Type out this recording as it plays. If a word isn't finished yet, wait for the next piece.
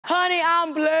Honey,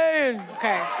 I'm blue.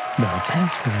 Okay. The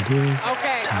password is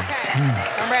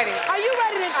Titanic. I'm ready. Are you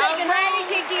ready to take it home? I'm ready,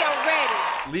 Keke. I'm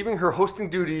ready. Leaving her hosting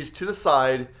duties to the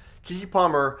side, Keke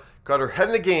Palmer got her head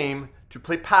in the game to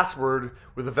play Password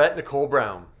with Yvette Nicole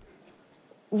Brown.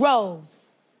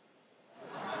 Rose.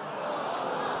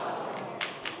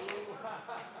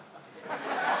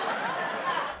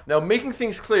 Now, making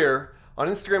things clear, on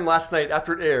Instagram last night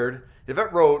after it aired,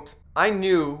 Yvette wrote, "I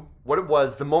knew what it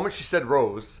was the moment she said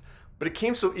Rose, but it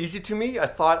came so easy to me, I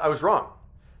thought I was wrong."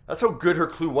 That's how good her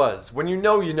clue was. When you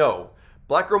know, you know.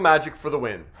 Black Girl Magic for the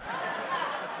win.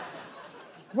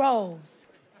 Rose.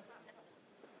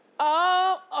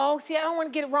 See, I don't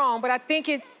want to get it wrong, but I think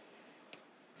it's...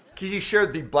 Keke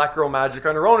shared the Black Girl Magic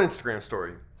on her own Instagram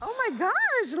story. Oh my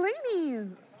gosh,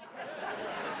 ladies.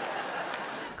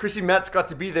 Chrissy Metz got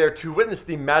to be there to witness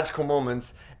the magical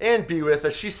moment and be with,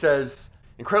 as she says,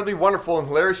 incredibly wonderful and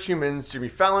hilarious humans, Jimmy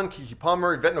Fallon, Keke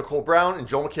Palmer, Yvette Nicole Brown, and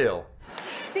Joel McHale. I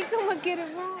think I'm going to get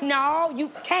it wrong. No, you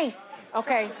can't.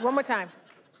 Okay, one more time.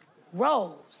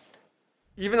 Rose.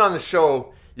 Even on the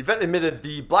show, Yvette admitted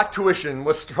the black tuition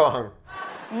was strong.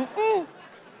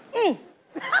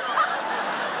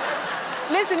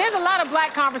 Listen, there's a lot of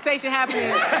black conversation happening in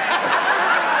the eyes.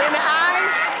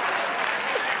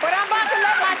 But I'm about to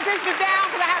let my sister down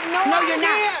because I have no idea. You're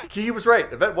not. Keke was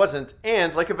right, Yvette wasn't,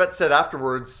 and like Yvette said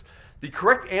afterwards, the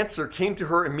correct answer came to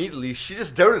her immediately. She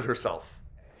just doubted herself.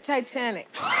 Titanic.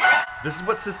 This is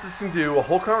what sisters can do, a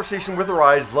whole conversation with her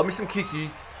eyes. Love me some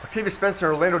Keke. Octavia Spencer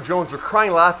and Orlando Jones were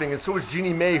crying laughing, and so was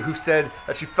Jeannie Mae, who said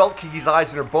that she felt Keke's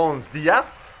eyes in her bones. The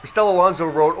F? Stella Alonso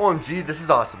wrote, "OMG, this is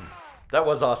awesome." That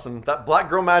was awesome. That Black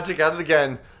Girl Magic at it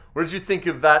again. What did you think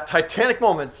of that Titanic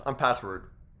moment on Password?